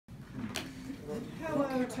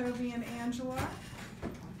Brother Toby and Angela.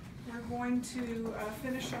 We're going to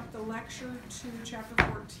finish up the lecture to chapter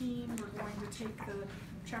 14. We're going to take the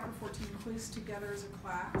chapter 14 quiz together as a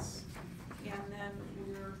class. And then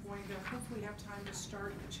we're going to hopefully have time to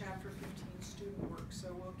start the chapter 15 student work. So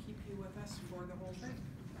we'll keep you with us for the whole thing.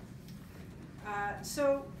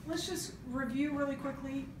 So let's just review really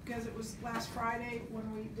quickly, because it was last Friday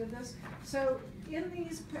when we did this. So in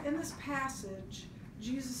this passage,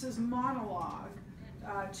 Jesus' monologue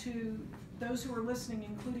to those who are listening,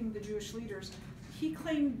 including the Jewish leaders, he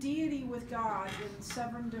claimed deity with God in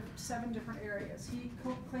seven different areas. He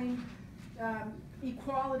claimed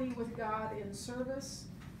equality with God in service.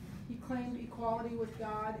 He claimed equality with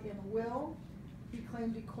God in will. He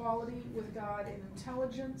claimed equality with God in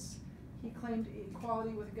intelligence. He claimed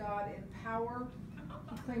equality with God in power.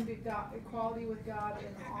 He claimed equality with God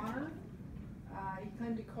in honor. He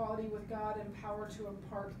claimed equality with God in power to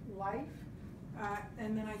impart life.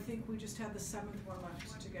 And then I think we just had the seventh one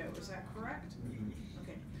left to go. Is that correct?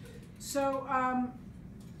 Okay. So,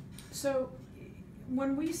 so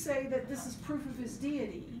when we say that this is proof of his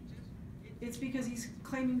deity, it's because he's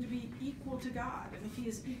claiming to be equal to God. And if he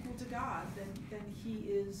is equal to God, then he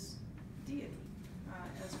is deity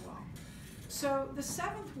as well. So the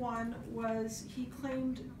seventh one was he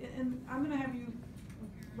claimed, and I'm going to have you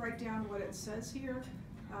write down what it says here,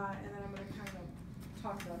 and then I'm going to kind of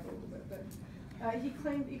talk about it a little bit. But he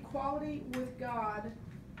claimed equality with God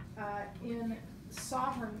in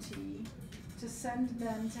sovereignty to send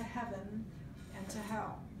men to heaven and to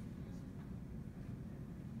hell.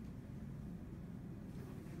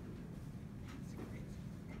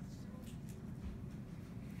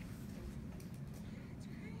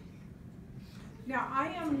 Now, I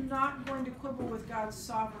am not going to quibble with God's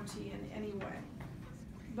sovereignty in any way,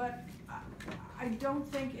 but I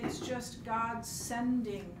don't think it's just God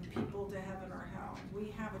sending people to heaven or hell.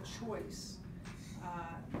 We have a choice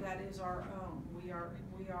that is our own. We are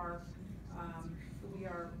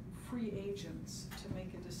free agents to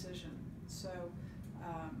make a decision. So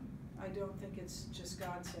I don't think it's just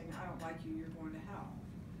God saying, "I don't like you, you're going to hell."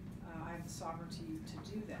 I have the sovereignty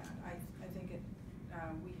to do that. I think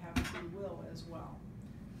we have free will as well,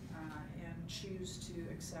 and choose to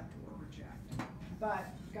accept or reject. But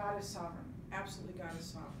God is sovereign. Absolutely, God is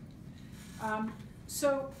sovereign.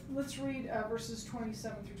 So let's read verses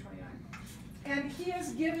 27 through 29. And he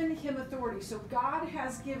has given him authority. So God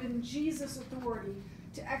has given Jesus authority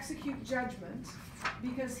to execute judgment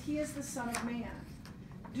because he is the Son of Man.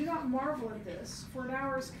 Do not marvel at this, for an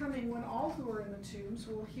hour is coming when all who are in the tombs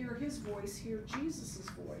will hear his voice, hear Jesus'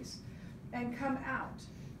 voice, and come out.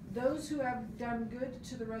 Those who have done good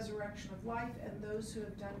to the resurrection of life, and those who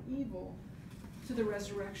have done evil to the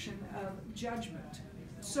resurrection of judgment.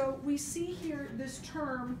 So we see here this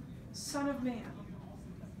term, Son of Man.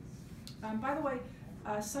 By the way,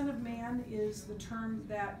 Son of Man is the term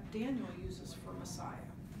that Daniel uses for Messiah.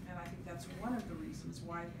 And I think that's one of the reasons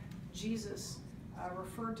why Jesus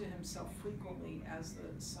referred to himself frequently as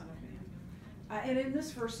the Son of Man. And in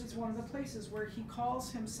this verse, it's one of the places where he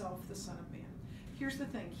calls himself the Son of Man. Here's the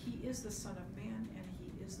thing. He is the Son of Man and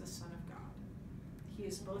he is the Son of God. He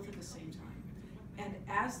is both at the same time. And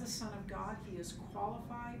as the Son of God, he is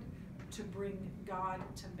qualified to bring God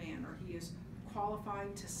to man, or he is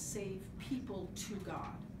qualified to save people to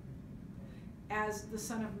God. As the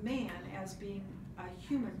Son of Man, as being a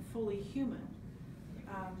human, fully human,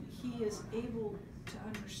 he is able to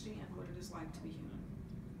understand what it is like to be human.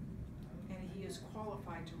 And he is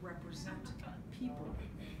qualified to represent people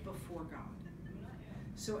before God.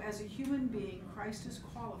 So as a human being, Christ is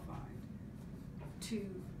qualified to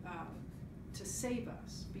save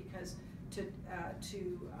us, because to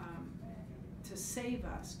save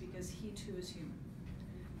us because he too is human.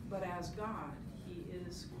 But as God, he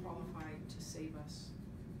is qualified to save us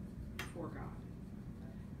for God.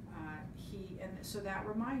 And so that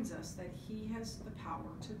reminds us that he has the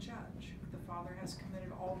power to judge. The Father has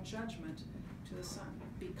committed all judgment to the Son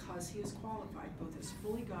because he is qualified, both as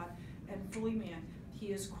fully God and fully man.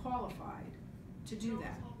 He is qualified to do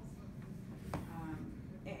that.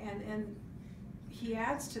 And he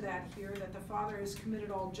adds to that here that the Father has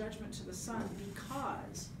committed all judgment to the Son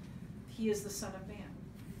because he is the Son of Man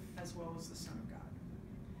as well as the Son of God.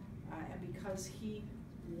 And because he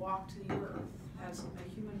walked the earth as a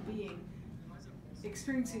human being,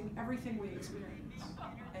 experiencing everything we experience,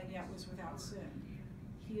 and yet was without sin,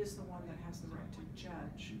 he is the one that has the right to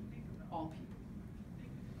judge all people.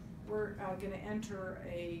 We're going to enter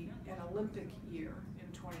an Olympic year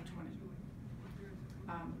in 2020.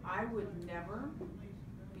 I would never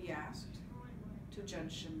be asked to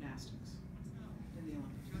judge gymnastics in the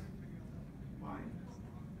Olympics. Why?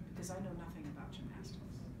 because I know nothing about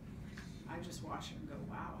gymnastics. I just watch it and go,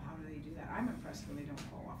 wow, how do they do that? I'm impressed when they don't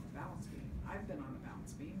fall off the balance beam. I've been on a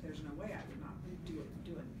balance beam. There's no way I would not do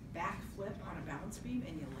a backflip on a balance beam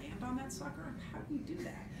and you land on that sucker. How do you do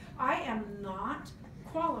that? I am not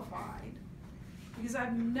qualified because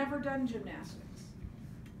I've never done gymnastics.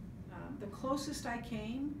 The closest I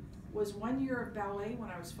came was 1 year of ballet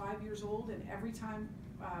when I was 5 years old, and every time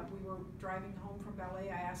we were driving home from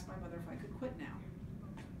ballet, I asked my mother if I could quit now.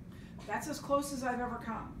 That's as close as I've ever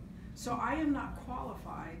come. So I am not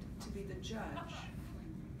qualified to be the judge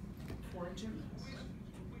for a gymnast.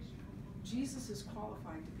 Jesus is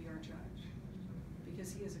qualified to be our judge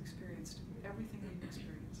because he has experienced everything we've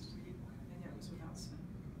experienced, and yet was without sin.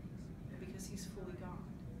 Because he's fully God.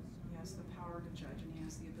 He has the power to judge, and he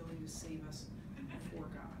has the ability to save us before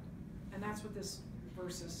God. And that's what this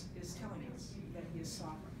verse is telling us, that he is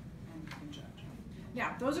sovereign and can judge.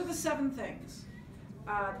 Now, those are the 7 things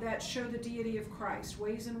that show the deity of Christ,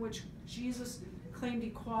 ways in which Jesus claimed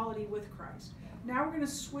equality with Christ. Now we're going to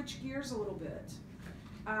switch gears a little bit,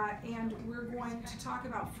 and we're going to talk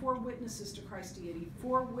about 4 witnesses to Christ's deity,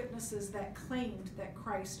 4 witnesses that claimed that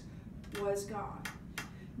Christ was God.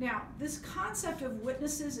 Now, this concept of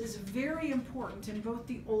witnesses is very important in both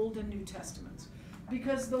the Old and New Testaments,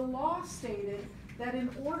 because the law stated that in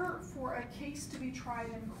order for a case to be tried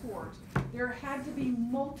in court, there had to be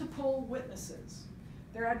multiple witnesses.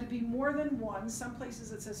 There had to be more than one. Some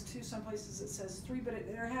places it says 2, some places it says 3, but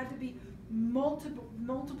there had to be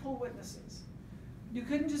multiple witnesses. You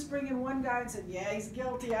couldn't just bring in one guy and say, yeah, he's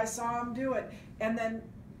guilty, I saw him do it, and then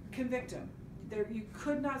convict him. You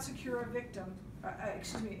could not secure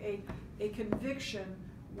a conviction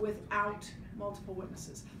without multiple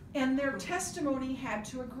witnesses. And their testimony had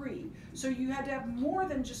to agree. So you had to have more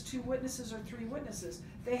than just 2 witnesses or 3 witnesses.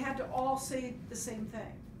 They had to all say the same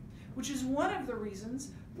thing, which is one of the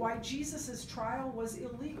reasons why Jesus' trial was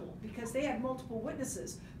illegal, because they had multiple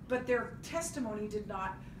witnesses, but their testimony did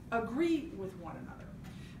not agree with one another.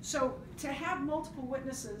 So to have multiple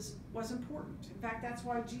witnesses was important. In fact, that's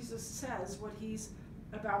why Jesus says what he's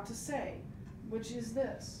about to say, which is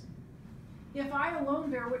this: if I alone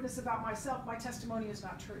bear witness about myself, my testimony is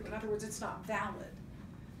not true. In other words, it's not valid.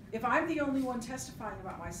 If I'm the only one testifying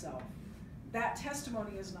about myself, that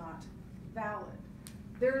testimony is not valid.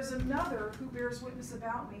 There is another who bears witness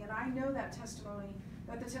about me, and I know that the testimony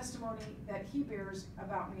that he bears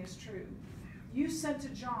about me is true. You sent to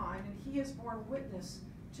John, and he has borne witness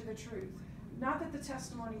to the truth. Not that the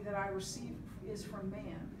testimony that I receive is from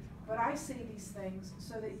man, but I say these things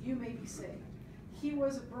so that you may be saved. He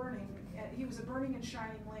was a burning and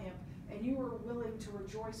shining lamp, and you were willing to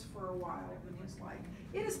rejoice for a while in his light.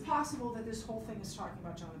 It is possible that this whole thing is talking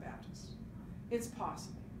about John the Baptist. It's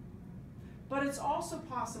possible. But it's also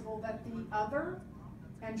possible that the other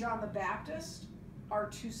and John the Baptist are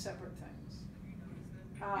 2 separate things.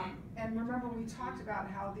 And remember, we talked about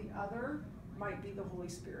how the other might be the Holy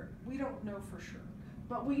Spirit. We don't know for sure.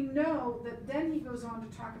 But we know that then he goes on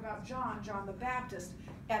to talk about John the Baptist,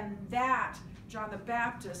 and that John the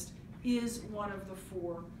Baptist is one of the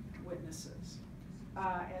 4 witnesses.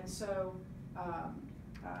 And so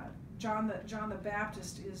John the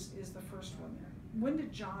Baptist is the first one there. When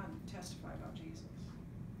did John testify about Jesus?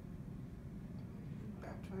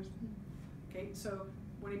 Baptized him. Okay, so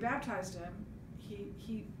when he baptized him,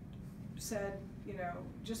 he said,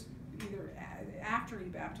 just either after he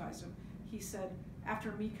baptized him, he said,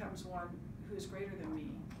 after me comes one who is greater than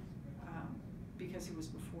me, because he was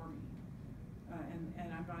before me.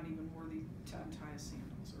 And I'm not even worthy to untie his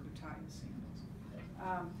sandals or to tie his sandals.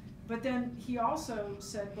 But then he also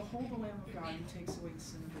said, behold the Lamb of God who takes away the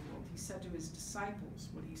sin of the world. He said to his disciples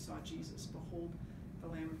when he saw Jesus, behold the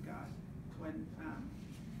Lamb of God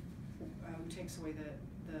who takes away the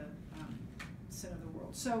sin of the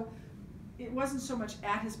world. So it wasn't so much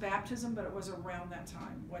at his baptism, but it was around that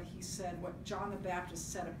time, what he said, what John the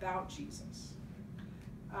Baptist said about Jesus.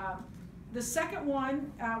 The second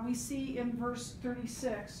one we see in verse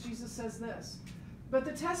 36, Jesus says this: but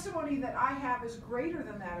the testimony that I have is greater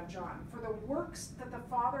than that of John, for the works that the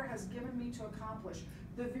Father has given me to accomplish,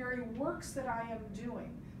 the very works that I am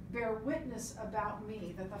doing, bear witness about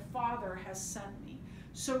me, that the Father has sent me.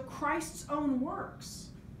 So Christ's own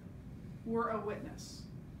works were a witness.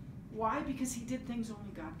 Why? Because he did things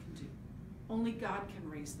only God can do. Only God can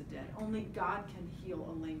raise the dead. Only God can heal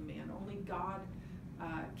a lame man. Only God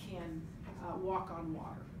can walk on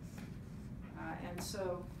water. And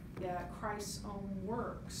so Christ's own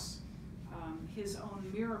works, his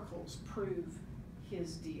own miracles prove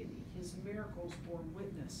his deity. His miracles bore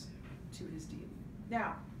witness to his deity.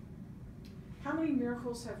 Now, How many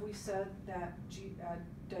miracles have we said that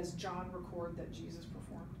does John record that Jesus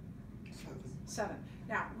performed? 7.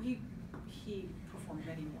 Now, he performed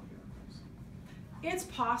many more miracles. It's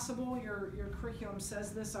possible your curriculum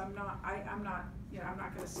says this. I'm not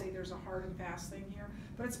going to say there's a hard and fast thing here,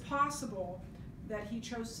 but it's possible that he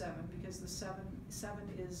chose 7 because the seven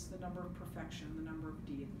is the number of perfection, the number of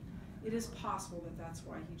deity. It is possible that that's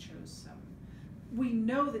why he chose 7. We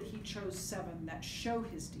know that he chose 7 that show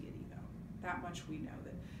his deity, though. That much we know,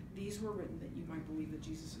 that these were written that you might believe that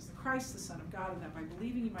Jesus is the Christ, the Son of God, and that by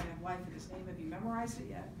believing you might have life in his name. Have you memorized it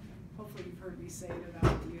yet? Hopefully you've heard me say it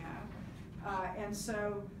enough that you have. And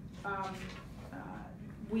so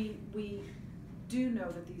we do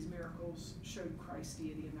know that these miracles showed Christ's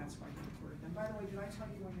deity, and that's why he recorded them. By the way, did I tell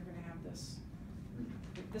you when you're going to have this?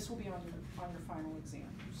 This will be on your final exam.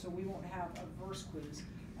 So we won't have a verse quiz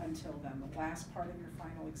until then. The last part of your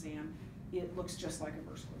final exam, it looks just like a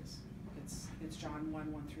verse quiz. It's John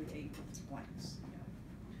 1 through 8 with its blanks.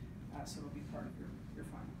 So it'll be part of your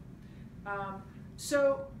final.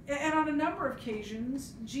 And on a number of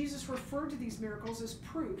occasions, Jesus referred to these miracles as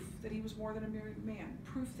proof that he was more than a mere man,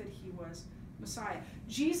 proof that he was Messiah.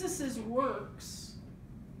 Jesus' works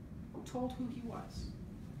told who he was.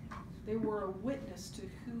 They were a witness to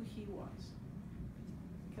who he was.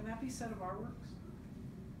 Can that be said of our works?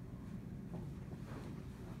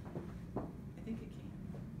 I think it can.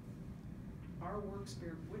 Our works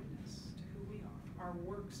bear witness to who we are. Our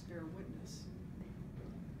works bear witness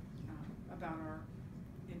about our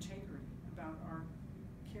integrity, about our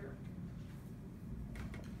character.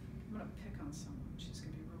 I'm going to pick on someone. She's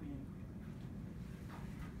going to be really angry.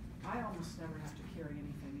 I almost never have to carry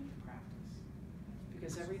anything into practice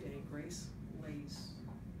because every day Grace lays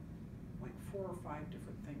like 4 or 5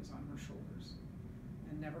 different things on her shoulders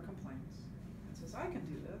and never complains and says, I can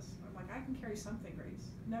do this. I'm like, I can carry something,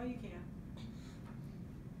 Grace. No, you can't.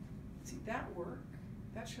 See, that work,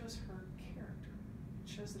 that shows her character. It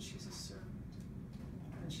shows that she's a servant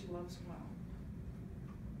and she loves well.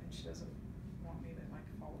 And she doesn't want me to like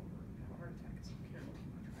fall over and have a heart attack because I don't care too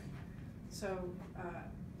much, right? So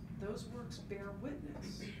those works bear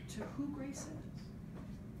witness to who Grace is.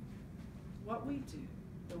 What we do,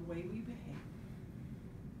 the way we behave,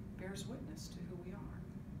 bears witness to who we are.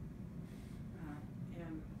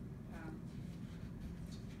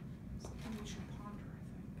 Something we should ponder, I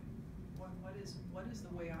think. What is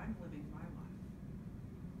the way I'm living my life?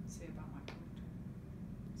 Say about my character.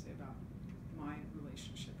 Say about my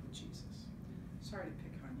relationship with Jesus. Sorry to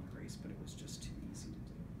pick on you, Grace, but it was just too easy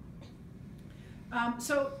to do.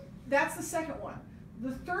 So that's the second one.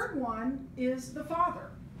 The third one is the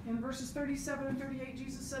Father. In verses 37 and 38,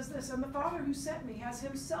 Jesus says this, and the Father who sent me has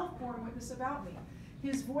himself borne witness about me.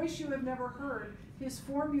 His voice you have never heard, his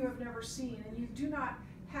form you have never seen, and you do not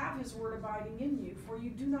have his word abiding in you, for you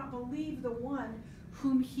do not believe the one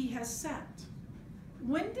whom he has sent.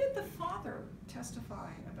 When did the Father testify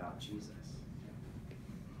about Jesus?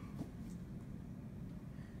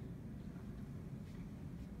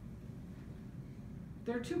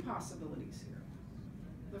 There are 2 possibilities here.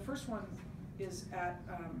 The first one is at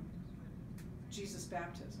Jesus'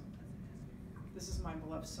 baptism. This is my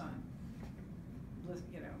beloved Son.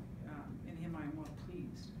 In him I am well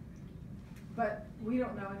pleased. But we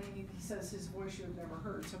don't know, and he says his voice you have never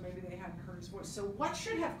heard, so maybe they hadn't heard his voice. So what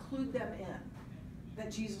should have clued them in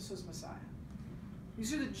that Jesus was Messiah?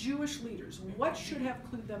 These are the Jewish leaders. What should have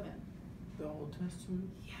clued them in? The Old Testament?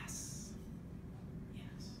 Yes.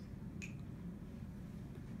 Yes.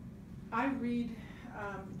 I read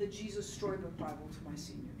the Jesus Storybook Bible to my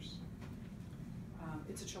seniors.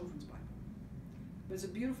 It's a children's Bible. But it's a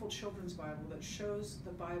beautiful children's Bible that shows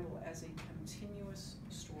the Bible as a continuous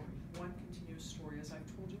story, one continuous story. As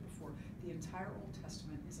I've told you before, the entire Old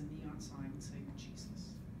Testament is a neon sign saying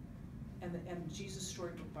Jesus. And Jesus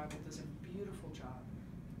Storybook Bible does a beautiful job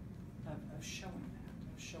of showing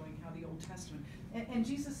that, of showing how the Old Testament. And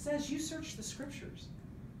Jesus says, you search the scriptures,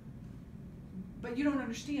 but you don't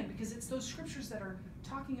understand because it's those scriptures that are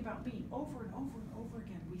talking about me over and over and over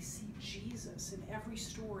again. We see Jesus in every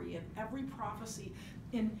story, in every prophecy,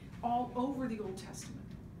 in all over the Old Testament.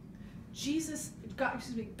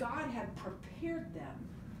 God had prepared them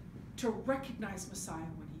to recognize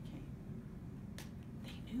Messiah when he came.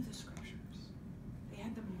 They knew the scriptures. They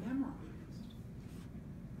had them memorized.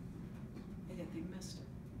 And yet they missed it.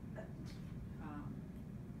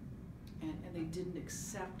 And they didn't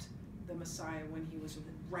accept the Messiah when he was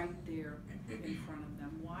right there in front of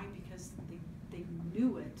them. Why? Because they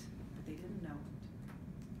knew it, but they didn't know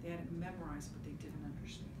it. They had it memorized, but they didn't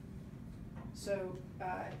understand. So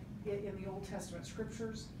in the Old Testament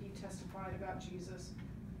scriptures, he testified about Jesus.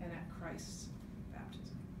 and at Christ's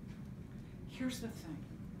baptism. Here's the thing.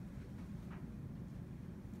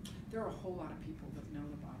 There are a whole lot of people that know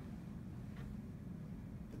the Bible,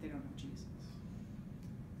 but they don't know Jesus.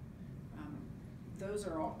 Those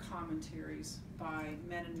are all commentaries by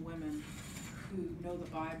men and women who know the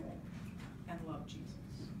Bible and love Jesus.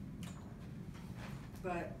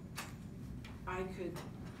 But I could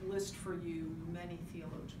list for you many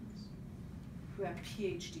theologians who have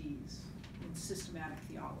PhDs in systematic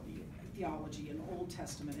theology in Old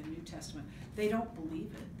Testament and New Testament. They don't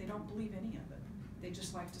believe it. They don't believe any of it. They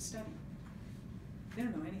just like to study. They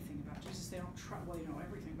don't know anything about Jesus. They don't trust. Well, they know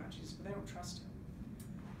everything about Jesus, but they don't trust him.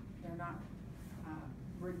 They're not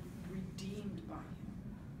redeemed by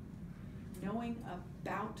him. Knowing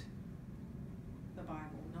about the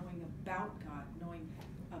Bible, knowing about God, knowing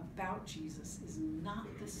about Jesus is not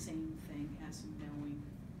the same thing as knowing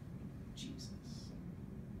Jesus.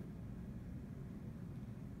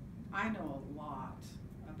 I know a lot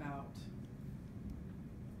about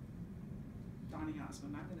Donny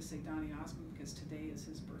Osmond. I'm going to say Donny Osmond because today is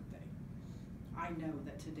his birthday. I know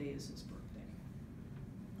that today is his birthday.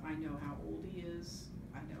 I know how old he is.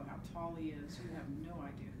 I know how tall he is. You have no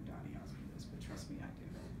idea who Donny Osmond is, but trust me, I do.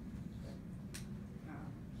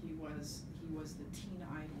 He was the teen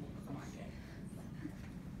idol of my day.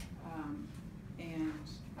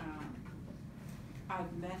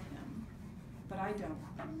 I've met him, but I don't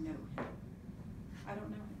know him. I don't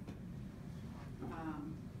know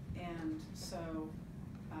him. And so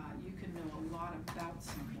you can know a lot about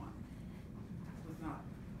someone with not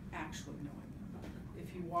actually knowing them. If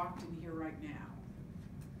he walked in here right now,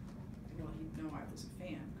 well, he'd know I was a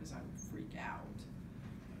fan because I would freak out.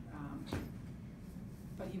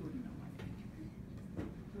 But he wouldn't know my name. He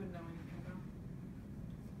wouldn't know anything about me.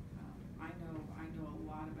 I know a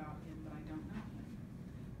lot about him, but I don't know him.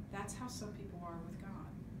 That's how some people are with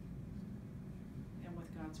God and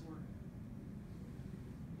with God's Word.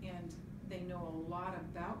 And they know a lot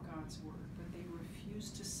about God's Word, but they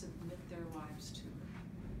refuse to submit their lives to it.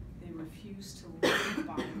 They refuse to live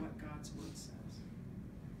by what God's Word says.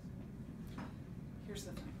 Here's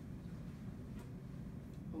the thing.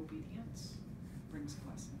 Obedience brings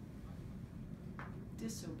blessing.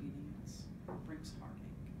 Disobedience brings heartache.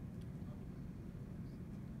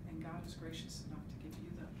 And God is gracious enough to give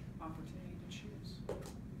you the opportunity to choose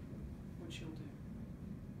which you'll do.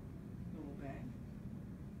 You'll obey,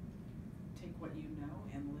 take what you know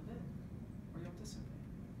and live it, or you'll disobey.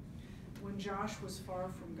 When Josh was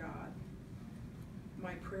far from God,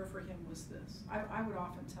 my prayer for him was this. I would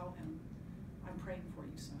often tell him, I'm praying for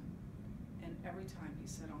you, son. And every time he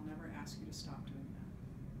said, I'll never ask you to stop doing that.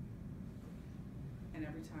 And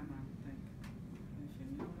every time I would think, if you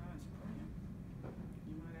knew what I was praying,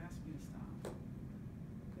 you might ask me to stop.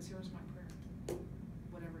 Because here's my prayer.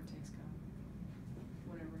 Whatever it takes, God.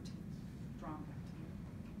 Whatever it takes. Draw him back to you.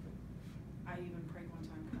 I even prayed one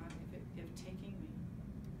time, God, if taking me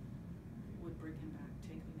would bring him back,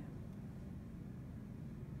 take me now.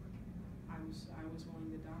 I was willing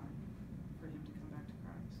to die for him to come back to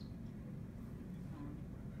Christ.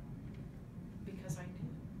 Because I knew.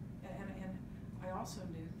 And I also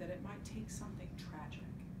knew that it might take something tragic.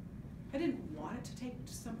 I didn't want it to take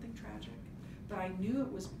something tragic, but I knew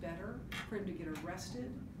it was better for him to get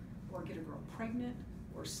arrested or get a girl pregnant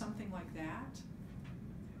or something like that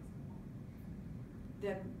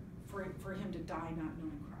than for him to die not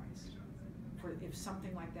knowing Christ. If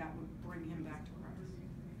something like that would bring him back to Christ,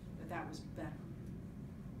 that was better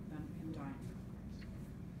than him dying for Christ.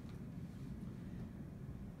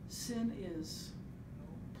 Sin is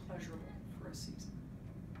pleasurable for a season,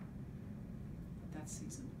 but that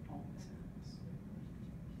season always ends.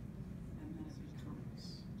 And then it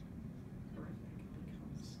becomes horrific. It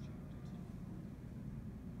becomes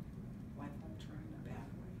life-altering in a bad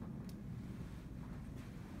way.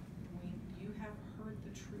 When you have heard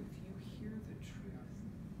the truth, you hear the truth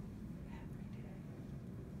every day.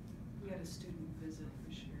 We had a student visit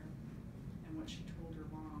this year, and what she told her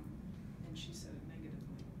mom, and she said it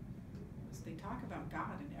negatively, was they talk about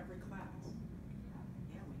God in every class.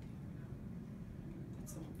 Yeah, we do.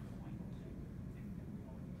 That's the whole point.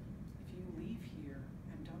 If you leave here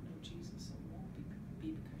and don't know Jesus, it won't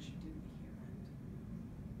be because you didn't hear it.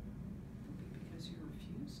 It'll be because you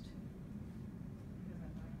refused to.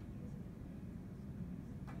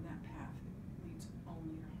 And that path leads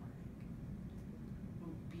only to heartache.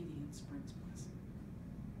 Obedience brings blessing.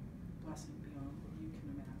 Blessing beyond what you can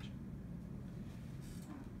imagine.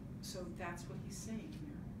 So that's what he's saying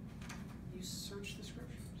here. You search the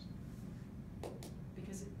scriptures.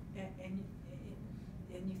 Because and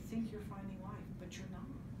you think you're finding life, but you're not.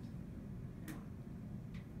 You're not.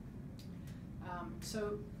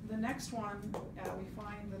 So the next one, we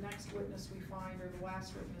find, the next witness we find, or the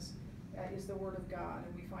last witness, is the Word of God,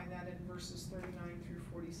 and we find that in verses 39 through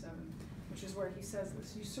 47, which is where he says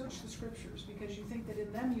this: you search the Scriptures because you think that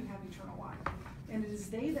in them you have eternal life, and it is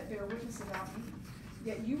they that bear witness about me.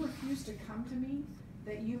 Yet you refuse to come to me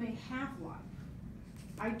that you may have life.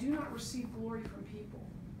 I do not receive glory from people,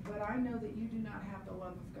 but I know that you do not have the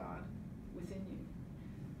love of God within you.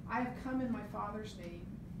 I have come in my Father's name,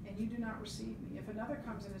 and you do not receive me. If another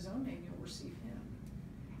comes in his own name, you'll receive him.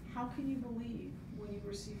 How can you believe when you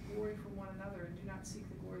receive glory from one another and do not seek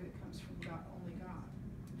the glory that comes from God, only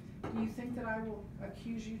God? Do you think that I will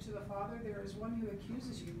accuse you to the Father? There is one who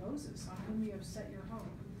accuses you, Moses, on whom you have set your hope.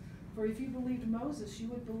 For if you believed Moses, you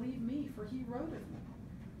would believe me, for he wrote of me.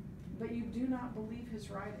 But you do not believe his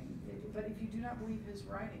writing. But if you do not believe his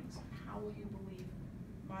writings, how will you believe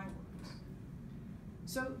my words?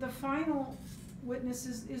 So the final witness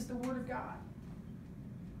is the Word of God.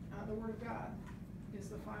 The Word of God is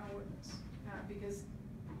the final witness, because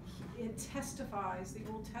it testifies, the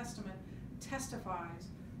Old Testament testifies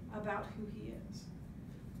about who he is.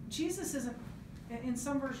 Jesus isn't, in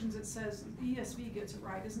some versions it says, ESV gets it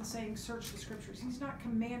right, isn't saying search the Scriptures. He's not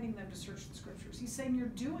commanding them to search the Scriptures. He's saying you're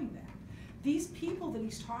doing that. These people that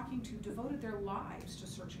he's talking to devoted their lives to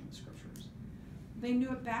searching the Scriptures. They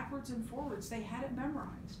knew it backwards and forwards. They had it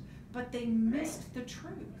memorized. But they missed the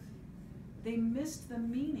truth. They missed the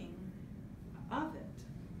meaning of it.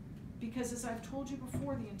 Because as I've told you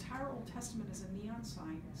before, the entire Old Testament is a neon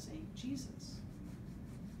sign saying Jesus.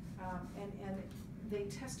 And they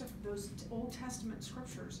those Old Testament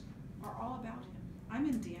scriptures are all about him. I'm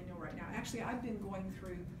in Daniel right now. Actually, I've been going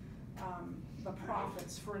through the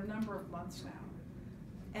prophets for a number of months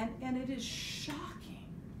now. And it is shocking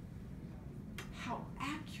how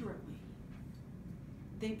accurately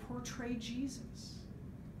they portray Jesus,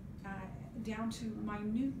 down to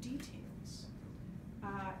minute details.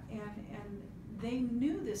 And they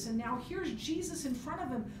knew this, and now here's Jesus in front of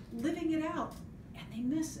them living it out, and they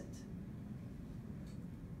miss it.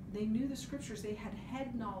 They knew the Scriptures. They had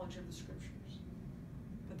head knowledge of the Scriptures,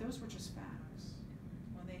 but those were just facts.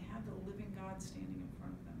 When they had the living God standing in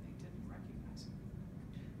front of them, they didn't recognize him.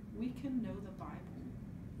 We can know the Bible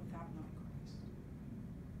without knowing Christ.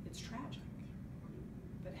 It's tragic,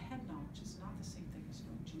 but head knowledge is not the same thing as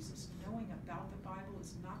knowing Jesus. Knowing about the Bible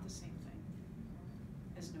is not the same thing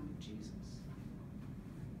as knowing Jesus.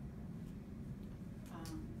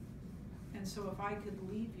 And so if I could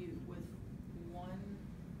leave you with one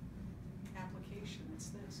application, it's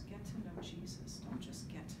this: get to know Jesus. Don't just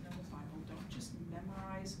get to know the Bible. Don't just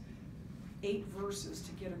memorize 8 verses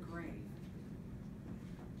to get a grade.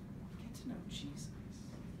 Get to know Jesus,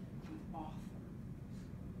 the author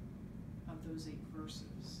of those 8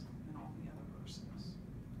 verses and all the other verses.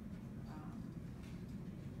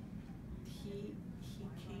 He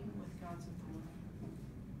came with God's authority,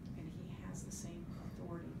 and he has the same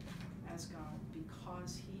authority as God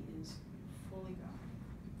because he is fully God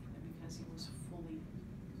and because he was fully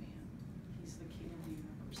man. He's the King of the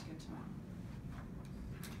universe. Get to know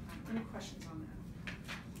him. Any questions on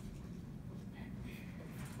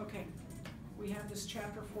that? Okay, we have this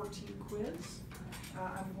chapter 14 quiz.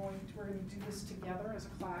 We're going to do this together as a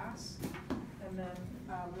class, and then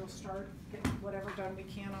we'll start getting whatever done we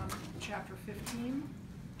can on chapter 15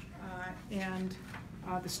 and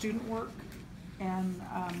the student work, and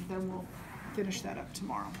then we'll finish that up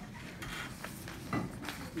tomorrow.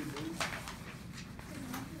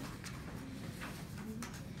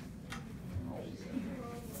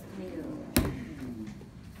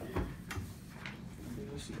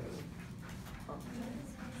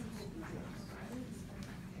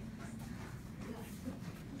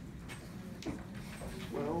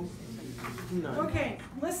 Okay,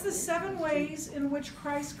 list the 7 ways in which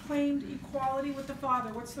Christ claimed equality with the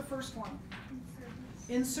Father. What's the first one?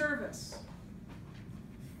 In service.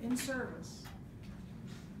 In service.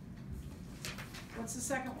 What's the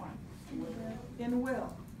second one? In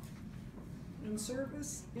will. In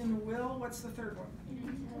service, in will. What's the third one?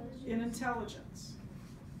 In intelligence.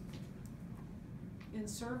 In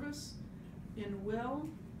service, in will,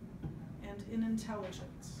 and in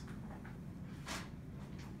intelligence.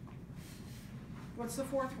 What's the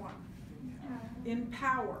fourth one? In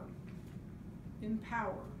power. In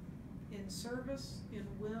power. In service, in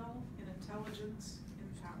will, in intelligence,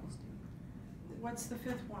 in power. What's the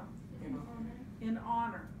fifth one? In honor. In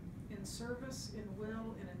honor. In service, in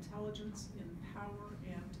will, in intelligence, in power,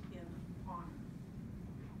 and in honor.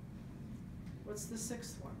 What's the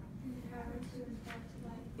sixth one? In the power to impart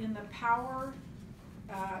life. In the power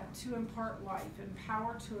to impart life. In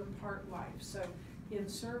power to impart life. So in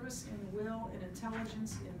service, in will, in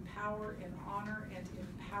intelligence, in power, in honor, and in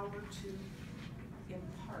power to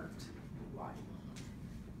impart life.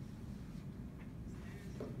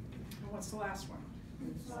 And what's the last one?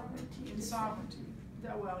 In sovereignty. In sovereignty.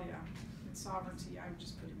 Well, yeah, in sovereignty, I'm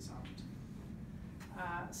just putting sovereignty.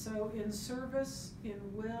 So in service, in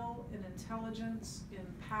will, in intelligence, in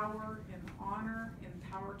power, in honor, in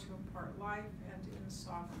power to impart life, and in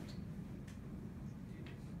sovereignty.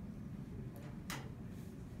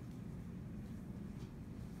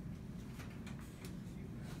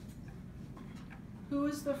 Who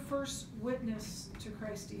is the first witness to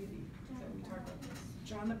Christ's deity that we talked about?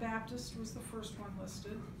 John the Baptist was the first one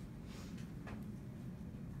listed.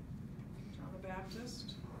 John the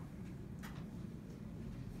Baptist.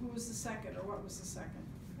 Who was the second, or what was the second?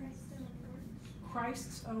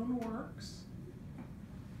 Christ's own works. Christ's own works.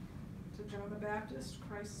 So John the Baptist,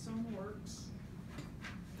 Christ's own works.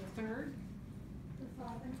 The third? The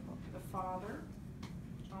Father. The Father.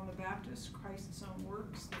 John the Baptist, Christ's own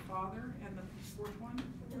works, the Father, and the fourth one?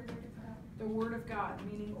 The Word of God. The Word of God,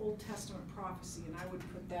 meaning Old Testament prophecy, and I would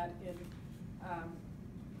put that in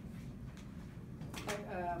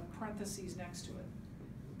parentheses next to it.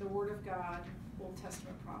 The Word of God, Old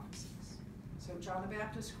Testament prophecies. So John the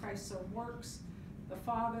Baptist, Christ's own works, the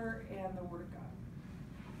Father, and the Word of God.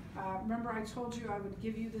 Remember I told you I would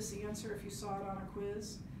give you this answer if you saw it on a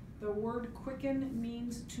quiz. The word quicken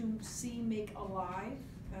means to see, make alive.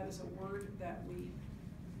 That is a word that we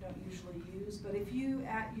don't usually use. But if you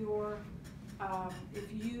at your at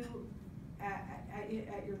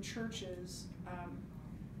your churches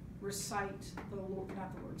recite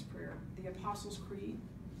not the Lord's Prayer, the Apostles' Creed,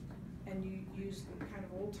 and you use the kind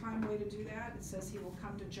of old time way to do that, it says He will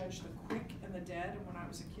come to judge the quick and the dead. And when I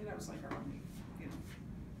was a kid, I was like, are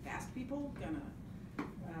fast people gonna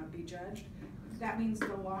be judged? That means the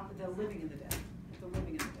living and the dead. The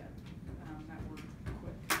living and the dead. That word,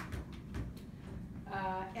 quick.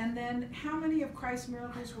 And then, how many of Christ's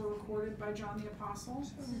miracles were recorded by John the Apostle?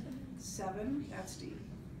 7. That's D.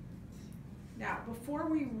 Now, before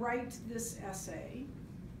we write this essay,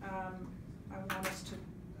 I want us to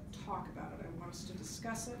talk about it. I want us to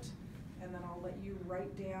discuss it, and then I'll let you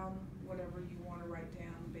write down whatever you want to write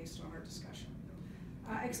down based on our discussion.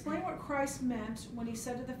 Explain what Christ meant when He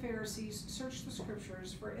said to the Pharisees, search the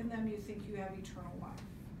scriptures, for in them you think you have eternal life.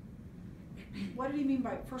 What did He mean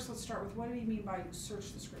by, first let's start with, what did He mean by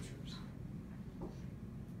search the scriptures?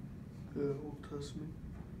 The Old Testament.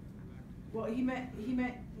 Well, he meant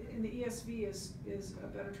in the ESV is a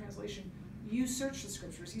better translation, you search the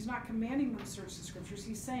scriptures. He's not commanding them to search the scriptures.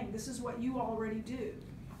 He's saying this is what you already do.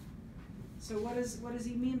 So what does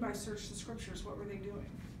He mean by search the scriptures? What were they doing?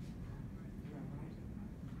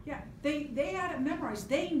 Yeah, they had it memorized.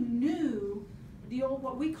 They knew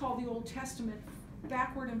what we call the Old Testament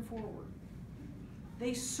backward and forward.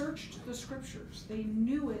 They searched the scriptures. They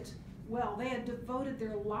knew it well. They had devoted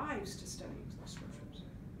their lives to studying the scriptures.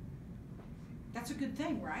 That's a good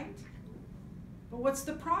thing, right? But what's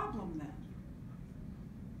the problem then?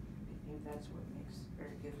 I think that's what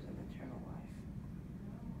gives them eternal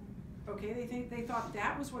life. Okay, they thought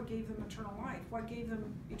that was what gave them eternal life. What gave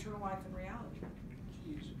them eternal life in reality?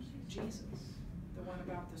 Jesus, the one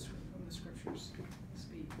about whom the scriptures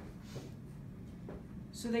speak.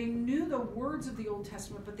 So they knew the words of the Old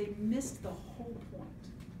Testament, but they missed the whole point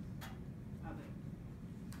of it.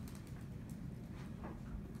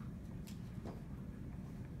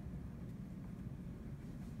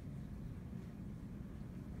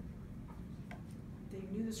 They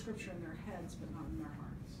knew the scripture in their heads, but not in their hearts.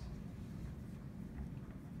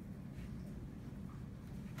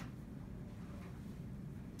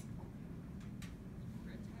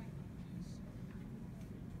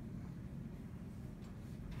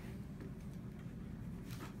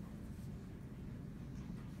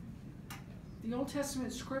 The Old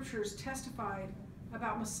Testament scriptures testified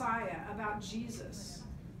about Messiah, about Jesus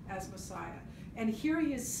as Messiah. And here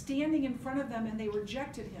He is standing in front of them, and they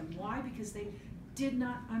rejected Him. Why? Because they did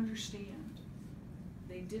not understand.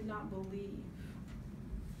 They did not believe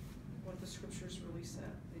what the scriptures really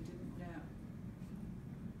said. They didn't know.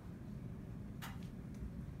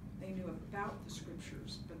 They knew about the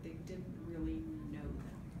scriptures, but they didn't really know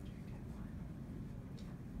them.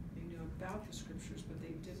 They knew about the scriptures, but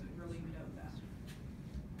they didn't really know them.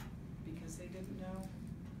 Because they didn't know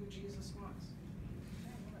who Jesus was.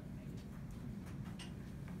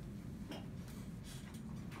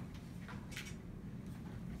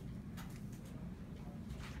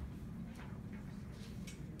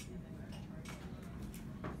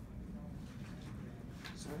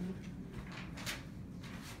 Simon?